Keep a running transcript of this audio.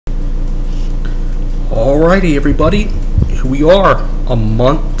Alrighty, everybody, here we are. A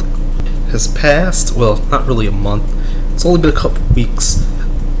month has passed. Well, not really a month. It's only been a couple weeks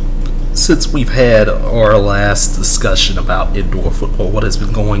since we've had our last discussion about indoor football, what has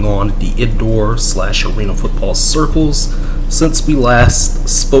been going on in the indoor/arena football circles since we last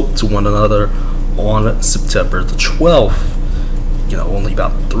spoke to one another on September the 12th, only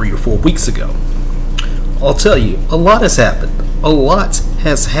about 3 or 4 weeks ago. I'll tell you, a lot has happened.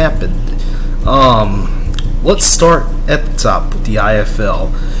 Let's start at the top with the IFL.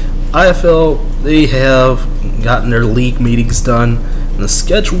 IFL, they have gotten their league meetings done, and the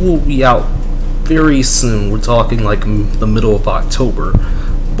schedule will be out very soon. We're talking like the middle of October,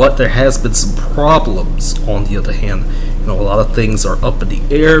 but there has been some problems on the other hand. A lot of things are up in the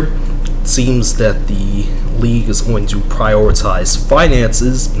air. It seems that the league is going to prioritize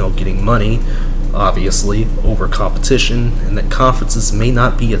finances, getting money, obviously, over competition, and that conferences may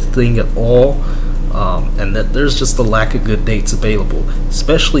not be a thing at all, and that there's just a lack of good dates available,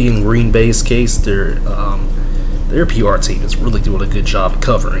 especially in Green Bay's case. Their PR team is really doing a good job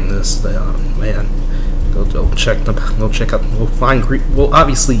covering this. Man, go check them. Go check out. Go find. Well,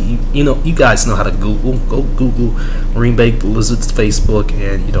 obviously, you guys know how to Google. Go Google Green Bay Blizzard's Facebook,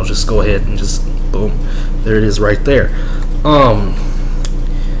 and just go ahead and just boom, there it is right there.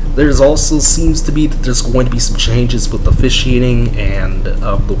 There's also seems to be that there's going to be some changes with officiating and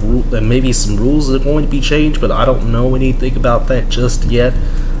the rule, and maybe some rules are going to be changed, but I don't know anything about that just yet.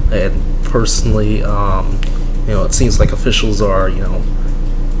 And personally, it seems like officials are,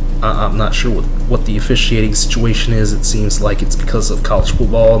 I'm not sure what the officiating situation is. It seems like it's because of college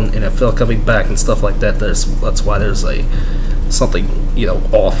football and NFL coming back and stuff like that. That's why there's something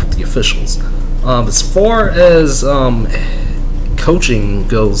off with the officials. As far as coaching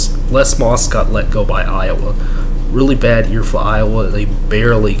goes, Les Moss got let go by Iowa. Really bad year for Iowa. They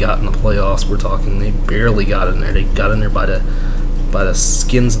barely got in the playoffs. We're talking they barely got in there. They got in there by the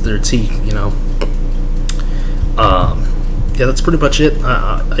skins of their teeth. Yeah, that's pretty much it.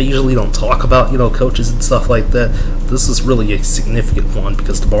 I usually don't talk about coaches and stuff like that. This is really a significant one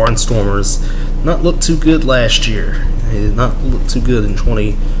because the Barnstormers not looked too good last year. They did not look too good in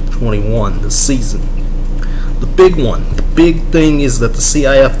 2021 this season. The big thing is that the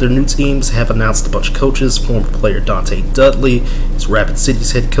CIF, their new teams, have announced a bunch of coaches. Former player Dante Dudley is Rapid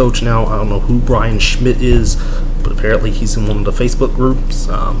City's head coach now. I don't know who Brian Schmidt is, but apparently he's in one of the Facebook groups.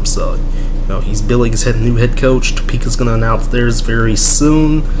 So he's billing his new head coach. Topeka's going to announce theirs very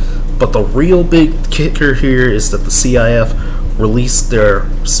soon. But the real big kicker here is that the CIF released their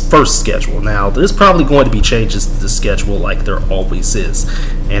first schedule. Now, there's probably going to be changes to the schedule like there always is.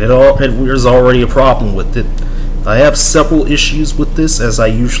 And there's already a problem with it. I have several issues with this, as I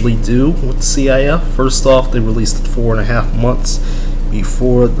usually do with the CIF. First off, they released it 4.5 months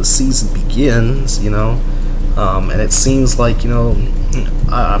before the season begins, and it seems like,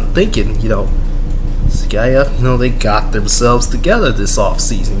 I'm thinking, CIF, they got themselves together this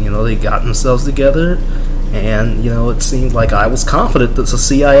off-season. They got themselves together, and, it seemed like I was confident that the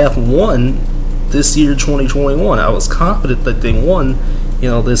CIF won this year, 2021. I was confident that they won,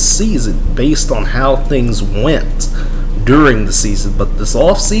 this season based on how things went during the season. But this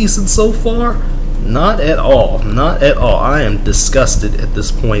off-season so far, not at all. I am disgusted at this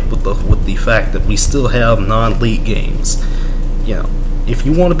point with the fact that we still have non-league games. If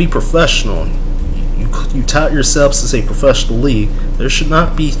you want to be professional, you tout yourselves as a professional league, there should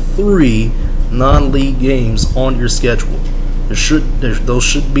not be 3 non-league games on your schedule. Those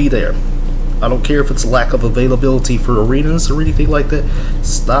should be there. I don't care if it's lack of availability for arenas or anything like that.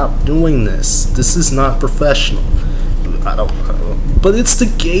 Stop doing this. This is not professional. But it's to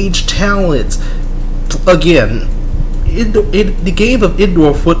gauge talent. Again, in the game of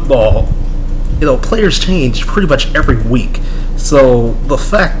indoor football, players change pretty much every week. So the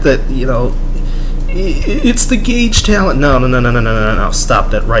fact that it's to gauge talent. No. Stop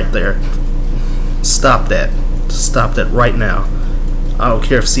that right there. Stop that right now. I don't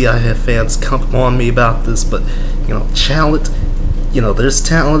care if CIF fans come on me about this, but talent. There's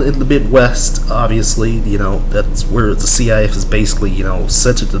talent in the Midwest. Obviously, that's where the CIF is basically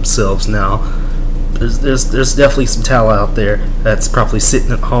centered themselves now. There's definitely some talent out there that's probably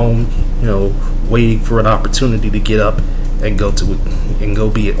sitting at home, waiting for an opportunity to get up and go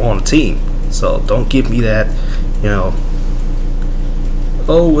be on a team. So don't give me that,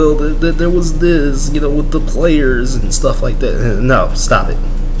 oh well, there was this, with the players and stuff like that. No, stop it.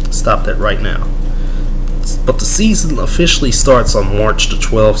 Stop that right now. But the season officially starts on March the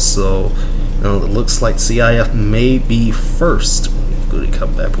 12th, so it looks like CIF may be first. Good to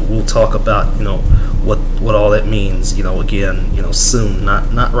come back, but we'll talk about what all that means. Again, soon,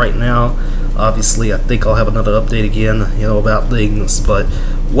 not right now. Obviously, I think I'll have another update again, about things. But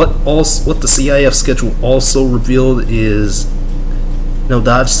what the CIF schedule also revealed is,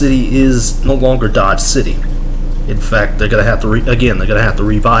 Dodge City is no longer Dodge City. In fact, they're gonna have to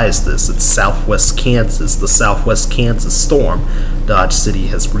revise this. It's Southwest Kansas, the Southwest Kansas Storm. Dodge City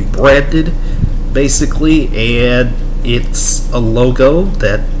has rebranded, basically, and it's a logo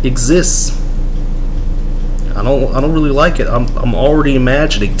that exists. I don't really like it. I'm already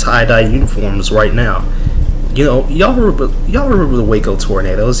imagining tie-dye uniforms right now. Y'all remember the Waco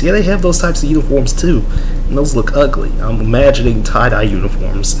Tornadoes? Yeah, they have those types of uniforms too, and those look ugly. I'm imagining tie-dye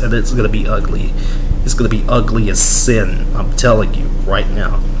uniforms, and it's gonna be ugly. It's gonna be ugly as sin. I'm telling you right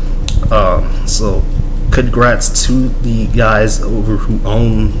now. So, congrats to the guys over who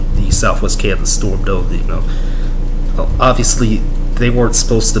own the Southwest Kansas Storm. Obviously they weren't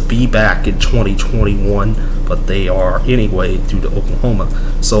supposed to be back in 2021, but they are anyway due to Oklahoma.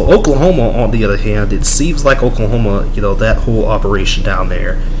 So Oklahoma, on the other hand, it seems like Oklahoma, that whole operation down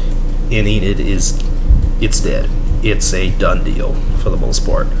there in Enid it's dead. It's a done deal for the most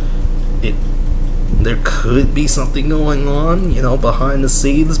part. There could be something going on, behind the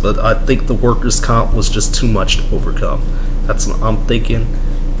scenes, but I think the workers' comp was just too much to overcome. That's what I'm thinking.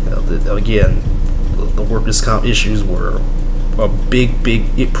 Again, the workers' comp issues were a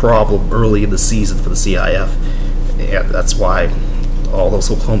big problem early in the season for the CIF, and that's why all those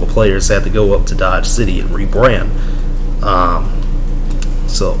Oklahoma players had to go up to Dodge City and rebrand.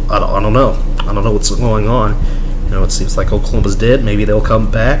 So I don't know what's going on. It seems like Oklahoma's dead. Maybe they'll come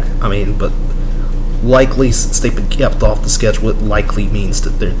back. But likely, since they've been kept off the schedule, it likely means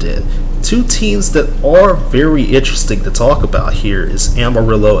that they're dead. Two teams that are very interesting to talk about here is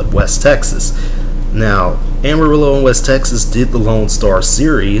Amarillo and West Texas. Now, Amarillo and West Texas did the Lone Star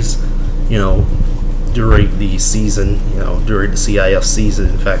Series, during the season, during the CIF season.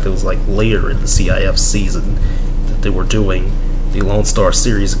 In fact, it was like later in the CIF season that they were doing the Lone Star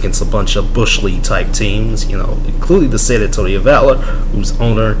Series against a bunch of Bush League type teams, including the San Antonio Valor, whose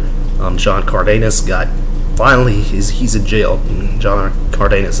owner, John Cardenas, he's in jail. John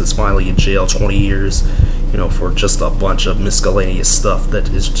Cardenas is finally in jail, 20 years, for just a bunch of miscellaneous stuff that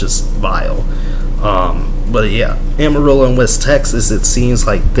is just vile. But yeah, Amarillo and West Texas, it seems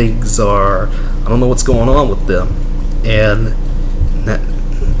like things are, I don't know what's going on with them. And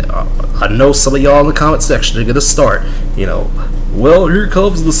I know some of y'all in the comment section are going to start, well, here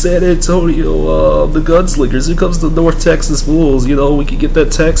comes the San Antonio, the Gunslingers, here comes the North Texas Bulls, we can get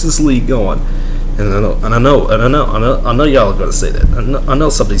that Texas League going. And I know y'all are going to say that. I know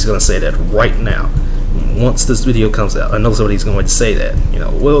somebody's going to say that right now. Once this video comes out, I know somebody's going to say that.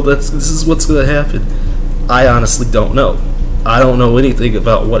 Well, this is what's going to happen. I honestly don't know. I don't know anything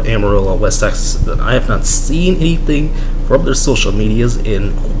about what Amarillo and West Texas has done. I have not seen anything from their social medias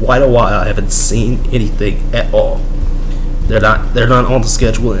in quite a while. I haven't seen anything at all. They're not on the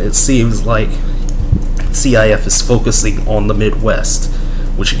schedule, and it seems like CIF is focusing on the Midwest,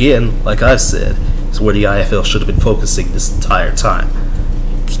 which again, like I've said, is where the IFL should have been focusing this entire time.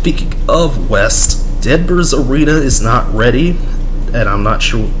 Speaking of West, Denver's arena is not ready, and I'm not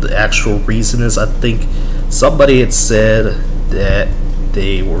sure what the actual reason is. I think somebody had said that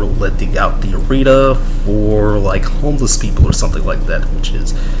they were letting out the arena for like homeless people or something like that, which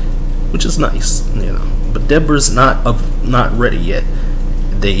is nice, But Denver's not ready yet.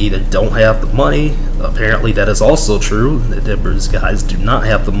 They either don't have the money. Apparently, that is also true. The Denver's guys do not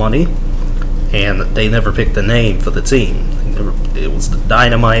have the money, and they never picked a name for the team. It was the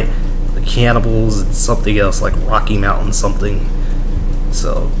Dynamite, the Cannibals, and something else like Rocky Mountain something.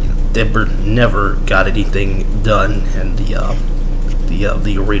 So Denver never got anything done, and the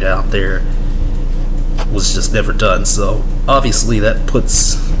arena out there was just never done. So obviously that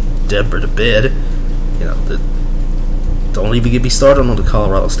puts Denver to bed. Don't even get me started on the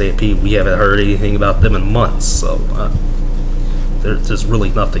Colorado Stampede. We haven't heard anything about them in months, so there's really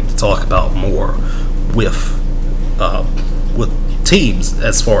nothing to talk about more with teams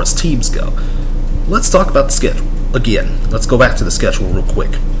as far as teams go. Let's talk about the schedule again. Let's go back to the schedule real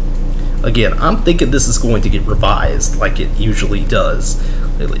quick. Again, I'm thinking this is going to get revised like it usually does.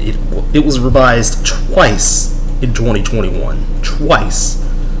 It was revised twice in 2021. Twice.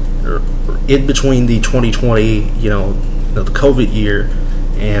 In between the 2020, the COVID year,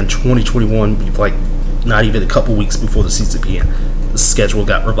 and 2021, like not even a couple weeks before the season began, the schedule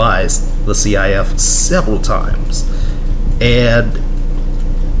got revised, the CIF, several times. And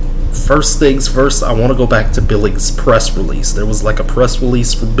first things first, I want to go back to Billings' press release. There was like a press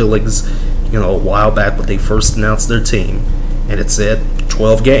release from Billings, a while back when they first announced their team, and it said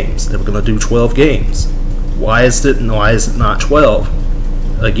 12 games. They were going to do 12 games. Why is it not 12?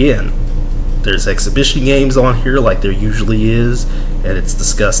 Again, there's exhibition games on here like there usually is, and it's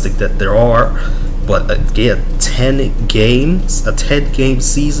disgusting that there are. But again, 10 games, a 10-game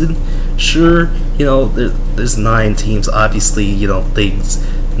season. Sure, there's 9 teams. Obviously, things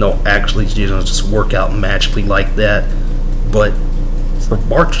don't actually, just work out magically like that. But from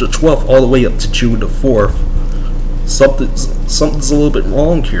March the 12th all the way up to June the 4th, something's a little bit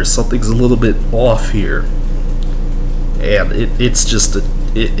wrong here. Something's a little bit off here, and it's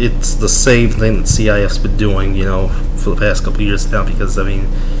the same thing that CIF's been doing, for the past couple of years now. Because I mean,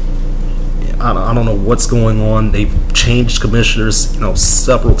 I don't know what's going on. They've changed commissioners,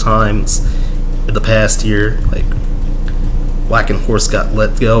 several times in the past year. Like Black and Horse got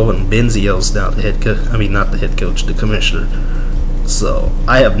let go, and Benzio's now the head coach. I mean, not the head coach, the commissioner. So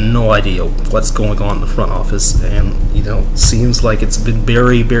I have no idea what's going on in the front office, and seems like it's been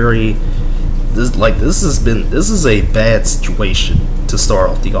very, very. This is a bad situation to start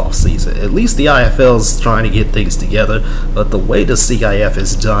off the off season. At least the IFL is trying to get things together, but the way the CIF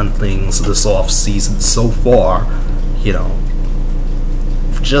has done things this off season so far,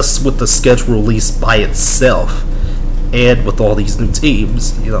 just with the schedule release by itself, and with all these new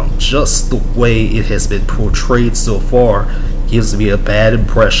teams, just the way it has been portrayed so far gives me a bad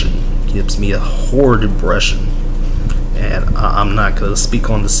impression, gives me a horrid impression. And I'm not going to speak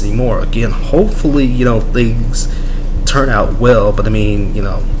on this anymore. Again, hopefully, things turn out well. But I mean,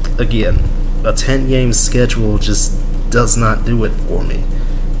 again, a 10-game schedule just does not do it for me.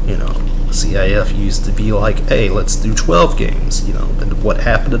 CIF used to be like, hey, let's do 12 games. And what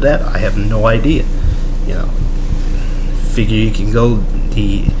happened to that? I have no idea. Figure you can go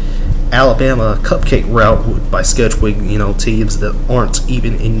the Alabama cupcake route by scheduling, teams that aren't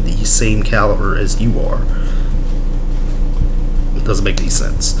even in the same caliber as you are. Doesn't make any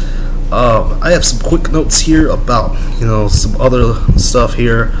sense. I have some quick notes here about some other stuff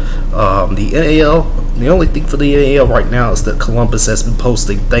here. The AAL, the only thing for the AAL right now is that Columbus has been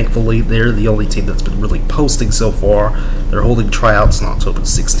posting. Thankfully, they're the only team that's been really posting so far. They're holding tryouts on October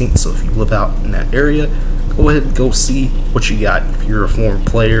 16th, so if you live out in that area, go ahead and go see what you got. If you're a former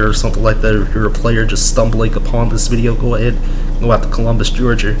player or something like that, or if you're a player just stumbling upon this video, go ahead, go out to Columbus,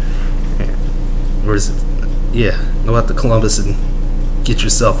 Georgia. Where is it? Yeah, go out to Columbus and get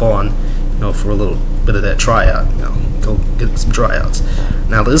yourself on, for a little bit of that tryout. Go get some tryouts.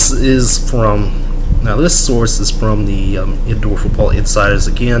 Now this source is from the Indoor Football Insiders.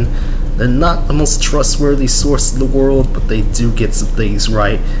 Again, they're not the most trustworthy source in the world, but they do get some things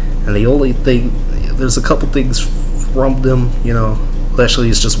right. And the only thing, there's a couple things from them, actually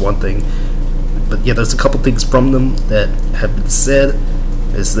it's just one thing, but yeah, there's a couple things from them that have been said.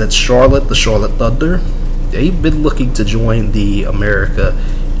 Is that the Charlotte Thunder, they've been looking to join the America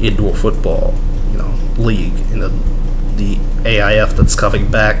Indoor Football, League, the AIF that's coming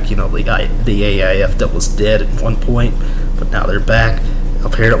back, the AIF that was dead at one point, but now they're back.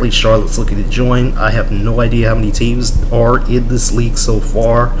 Apparently Charlotte's looking to join. I have no idea how many teams are in this league so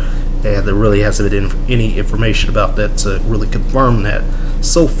far, and there really hasn't been any information about that to really confirm that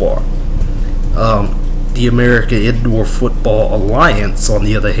so far. The America Indoor Football Alliance, on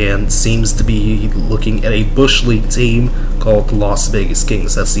the other hand, seems to be looking at a Bush League team called the Las Vegas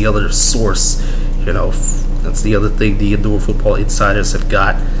Kings. That's the other source, that's the other thing the Indoor Football Insiders have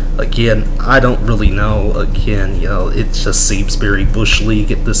got. Again, I don't really know. Again, it just seems very Bush League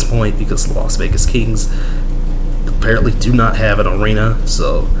at this point, because the Las Vegas Kings apparently do not have an arena.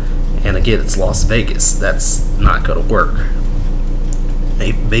 So, and again, it's Las Vegas. That's not going to work.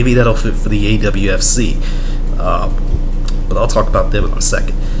 Maybe that'll fit for the AWFC, but I'll talk about them in a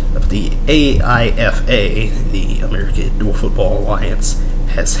second. The AIFA, the American Indoor Football Alliance,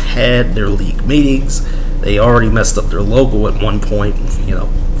 has had their league meetings. They already messed up their logo at one point,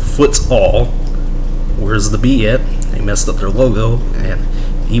 foot all. Where's the B at? They messed up their logo, and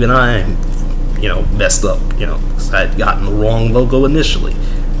even I, messed up, because I had gotten the wrong logo initially.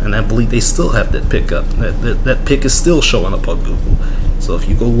 And I believe they still have that pick up. That pick is still showing up on Google. So if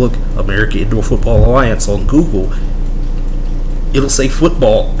you go look American Indoor Football Alliance on Google, it'll say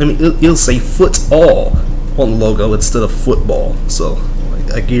football. I mean, it'll say foot all on the logo instead of football. So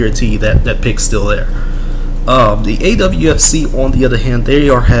I guarantee you that pick's still there. The AWFC, on the other hand, they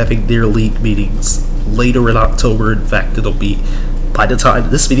are having their league meetings later in October. In fact, it'll be, by the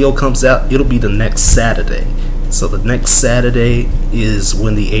time this video comes out, it'll be the next Saturday. So the next Saturday is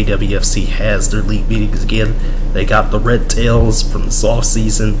when the AWFC has their league meetings again. They got the Red Tails from the soft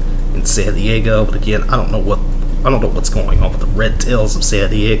season in San Diego, but again, I don't know what's going on with the Red Tails of San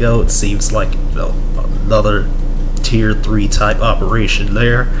Diego. It seems like another Tier 3 type operation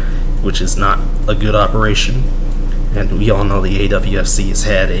there, which is not a good operation. and we all know the AWFC has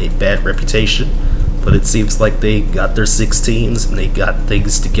had a bad reputation, but it seems like they got their 6 teams and they got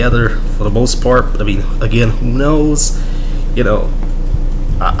things together for the most part. I mean, again, who knows? You know,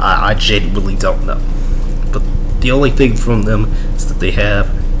 I genuinely don't know. But the only thing from them is that they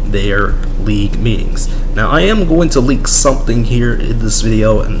have their league meetings. Now, I am going to leak something here in this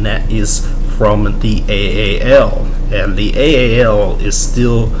video, and that is from the AAL. And the AAL is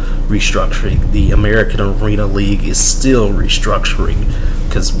still restructuring. The American Arena League is still restructuring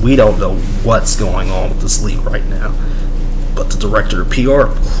because we don't know what's going on with this league right now. But the director of PR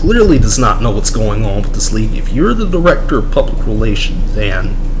clearly does not know what's going on with this league. If you're the director of public relations,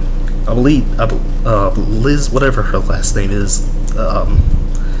 and I believe Liz, whatever her last name is,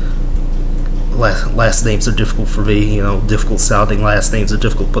 last names are difficult for me, you know, difficult sounding last names are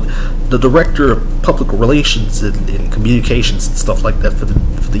difficult, but the director of public relations and communications and stuff like that for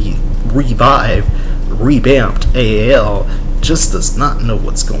the revamped AAL just does not know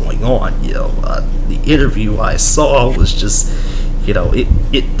what's going on. You know, the interview I saw was just, you know,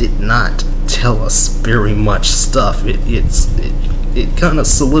 it did not tell us very much stuff. It kind of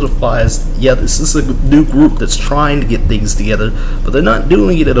solidifies, yeah, this is a new group that's trying to get things together, but they're not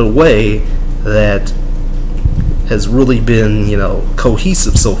doing it in a way that has really been, you know,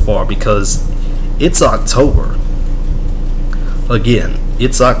 cohesive so far, because it's October. Again,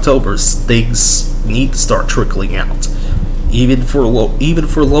 it's October. Things need to start trickling out. Even for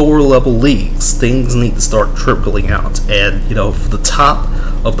lower level leagues, things need to start trickling out. And, you know, for the top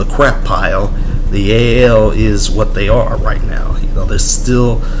of the crap pile, the AAL is what they are right now. You know, they're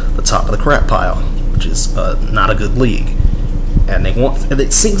still the top of the crap pile, which is not a good league. And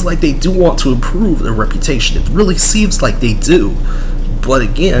it seems like they do want to improve their reputation. It really seems like they do. But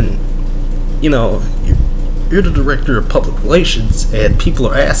again, you know, you're the director of public relations, and people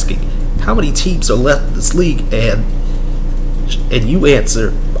are asking, how many teams are left in this league? And you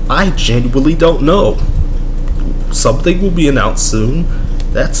answer, I genuinely don't know. Something will be announced soon.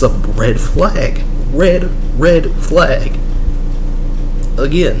 That's a red flag. Red flag.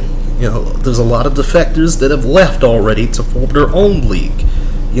 Again, you know, there's a lot of defectors that have left already to form their own league.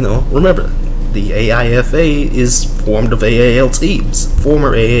 You know, remember, the AIFA is formed of AAL teams,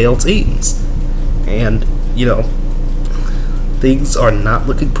 former AAL teams. And, you know, things are not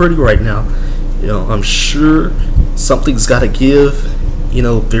looking pretty right now. You know, I'm sure something's got to give, you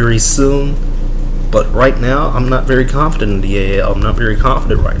know, very soon. But right now, I'm not very confident in the AAL. I'm not very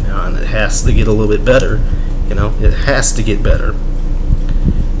confident right now, and it has to get a little bit better. You know, it has to get better.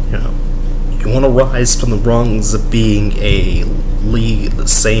 You know, you want to rise from the rungs of being a league the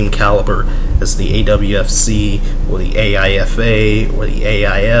same caliber as the AWFC or the AIFA or the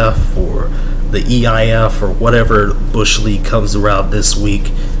AIF or the EIF or whatever Bush League comes around this week.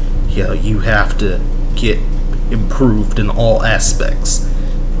 You know, you have to get improved in all aspects.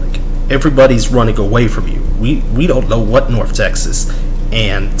 Like, everybody's running away from you. We don't know what North Texas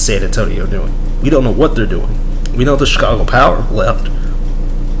and San Antonio are doing. We don't know what they're doing. We know the Chicago Power left.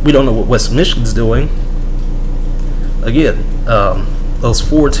 We don't know what West Michigan's doing. Again, those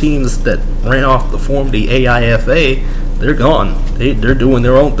 4 teams that ran off to form the AIFA, they're gone. They're doing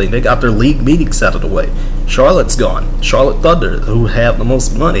their own thing. They got their league meetings out of the way. Charlotte's gone. Charlotte Thunder, who have the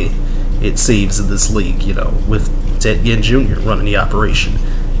most money, it seems, in this league, you know, with Ted Ginn Jr. running the operation,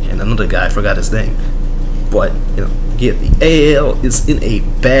 and another guy, I forgot his name. But, you know, again, the AAL is in a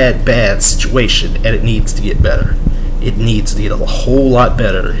bad situation, and it needs to get better. It needs to get a whole lot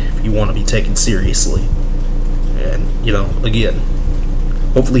better if you want to be taken seriously. And, you know, again,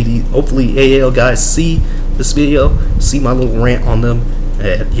 hopefully AAL guys see this video, see my little rant on them,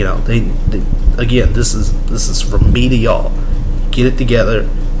 and, you know, they again, this is from me to y'all. Get it together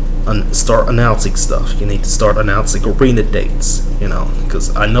and start announcing stuff. You need to start announcing arena dates, you know,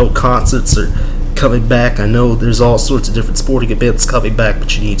 because I know concerts are coming back. I know there's all sorts of different sporting events coming back,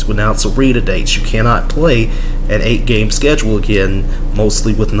 but you need to announce arena dates. You cannot play an 8-game schedule again,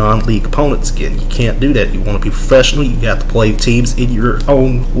 mostly with non-league opponents again. You can't do that. You want to be professional, you have to play teams in your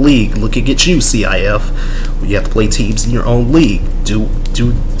own league. Looking at you, CIF. You have to play teams in your own league. Do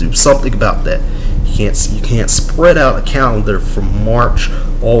something about that. You can't spread out a calendar from March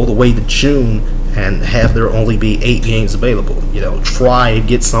all the way to June and have there only be 8 games available. You know, try and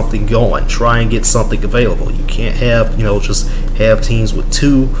get something going. Try and get something available. You can't have, you know, just have teams with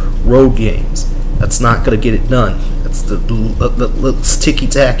 2 road games. That's not going to get it done. That's it's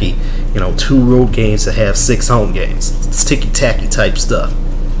ticky-tacky. You know, 2 road games to have 6 home games. It's ticky-tacky type stuff.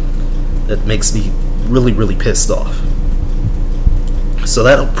 That makes me really pissed off. So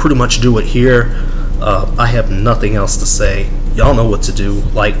that'll pretty much do it here. I have nothing else to say. y'all know what to do.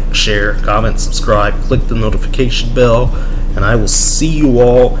 Like, share, comment, subscribe, click the notification bell, and I will see you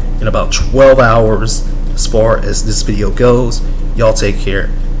all in about 12 hours as far as this video goes. Y'all take care.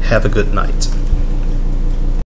 Have a good night.